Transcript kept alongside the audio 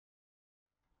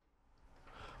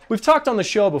We've talked on the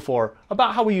show before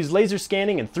about how we use laser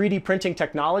scanning and 3D printing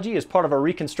technology as part of our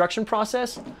reconstruction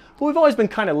process, but we've always been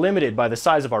kind of limited by the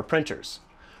size of our printers.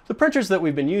 The printers that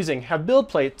we've been using have build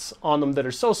plates on them that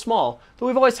are so small that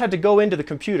we've always had to go into the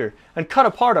computer and cut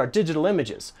apart our digital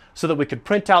images so that we could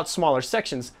print out smaller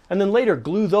sections and then later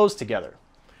glue those together.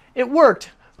 It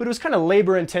worked, but it was kind of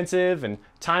labor intensive and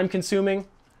time consuming.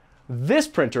 This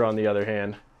printer, on the other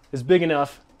hand, is big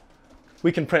enough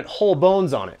we can print whole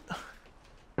bones on it.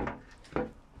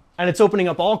 And it's opening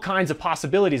up all kinds of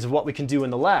possibilities of what we can do in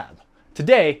the lab.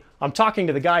 Today, I'm talking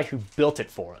to the guy who built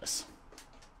it for us.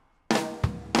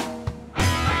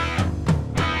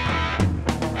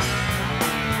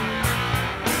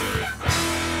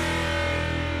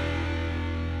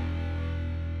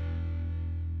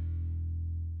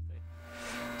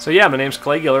 So yeah, my name's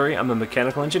Guillory. I'm a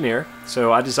mechanical engineer.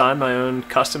 So I design my own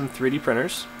custom 3D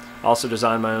printers. I also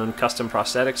design my own custom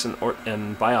prosthetics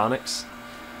and bionics.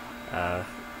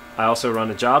 I also run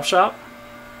a job shop.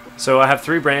 So I have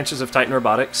 3 branches of Titan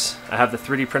Robotics. I have the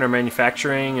 3D printer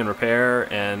manufacturing and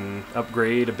repair and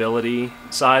upgrade ability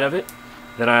side of it.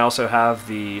 Then I also have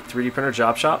the 3D printer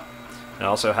job shop. And I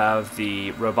also have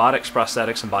the robotics,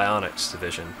 prosthetics, and bionics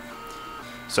division.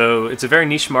 So it's a very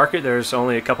niche market. There's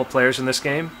only a couple players in this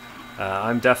game.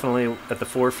 I'm definitely at the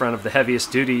forefront of the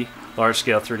heaviest duty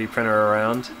large-scale 3D printer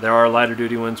around. There are lighter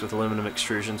duty ones with aluminum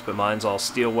extrusions, but mine's all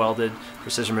steel welded,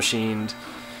 precision machined,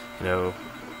 you know,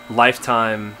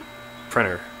 lifetime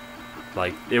printer.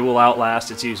 Like, it will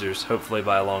outlast its users, hopefully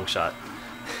by a long shot.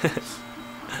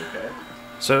 Okay.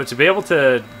 So to be able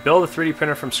to build a 3D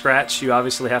printer from scratch, you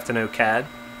obviously have to know CAD.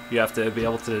 You have to be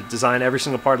able to design every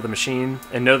single part of the machine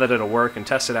and know that it'll work and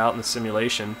test it out in the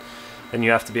simulation. Then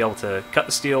you have to be able to cut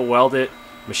the steel, weld it,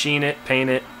 machine it, paint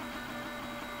it,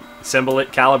 assemble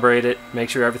it, calibrate it, make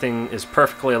sure everything is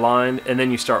perfectly aligned, and then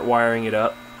you start wiring it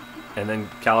up and then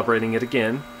calibrating it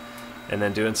again and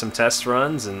then doing some test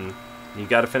runs, and you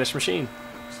got a finished machine.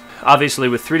 Obviously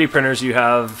with 3D printers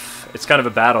it's kind of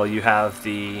a battle. You have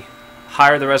the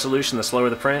higher the resolution, the slower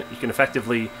the print. You can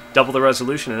effectively double the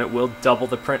resolution and it will double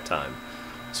the print time.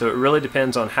 So it really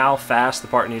depends on how fast the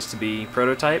part needs to be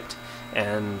prototyped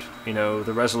and, you know,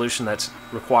 the resolution that's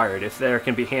required. If there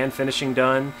can be hand finishing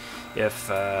done, if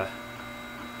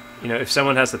you know, if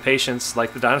someone has the patience,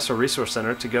 like the Dinosaur Resource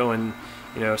Center, to go and,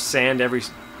 you know, sand every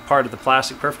part of the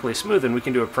plastic perfectly smooth, and we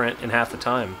can do a print in half the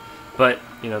time. But,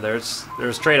 you know, there's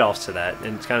trade-offs to that,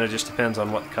 and it kind of just depends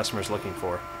on what the customer's looking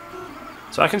for.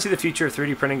 So I can see the future of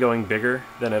 3D printing going bigger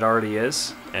than it already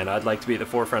is, and I'd like to be at the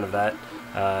forefront of that,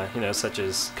 you know, such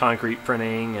as concrete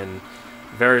printing and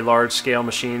very large-scale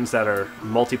machines that are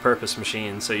multi-purpose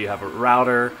machines. So you have a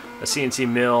router, a CNC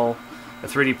mill, a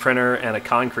 3D printer, and a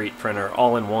concrete printer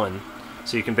all in one.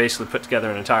 So you can basically put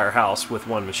together an entire house with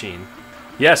one machine.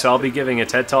 Yeah, so I'll be giving a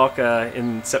TED Talk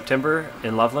in September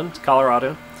in Loveland,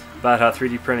 Colorado, about how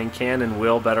 3D printing can and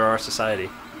will better our society.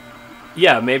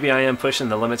 Yeah, maybe I am pushing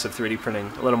the limits of 3D printing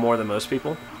a little more than most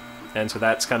people, and so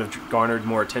that's kind of garnered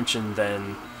more attention than,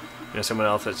 you know, someone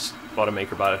else that's bought a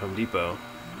MakerBot at Home Depot.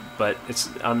 But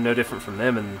I'm no different from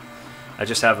them, and I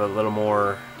just have a little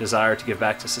more desire to give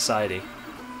back to society.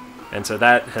 And so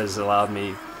that has allowed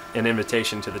me an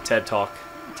invitation to the TED Talk,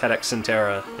 TEDx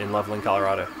Centera in Loveland,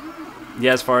 Colorado.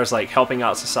 Yeah, as far as like helping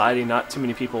out society, not too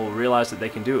many people realize that they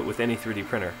can do it with any 3D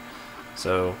printer.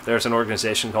 So there's an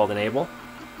organization called Enable.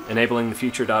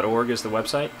 EnablingTheFuture.org is the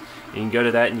website. You can go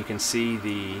to that and you can see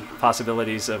the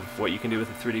possibilities of what you can do with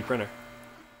a 3D printer.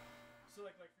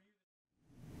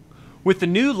 With the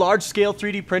new large-scale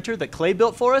 3D printer that Clay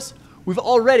built for us, we've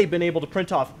already been able to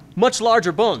print off much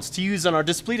larger bones to use on our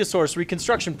Displetosaurus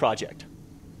reconstruction project.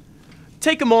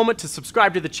 Take a moment to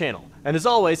subscribe to the channel, and as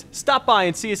always, stop by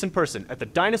and see us in person at the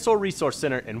Dinosaur Resource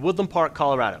Center in Woodland Park,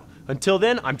 Colorado. Until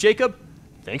then, I'm Jacob.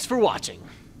 Thanks for watching.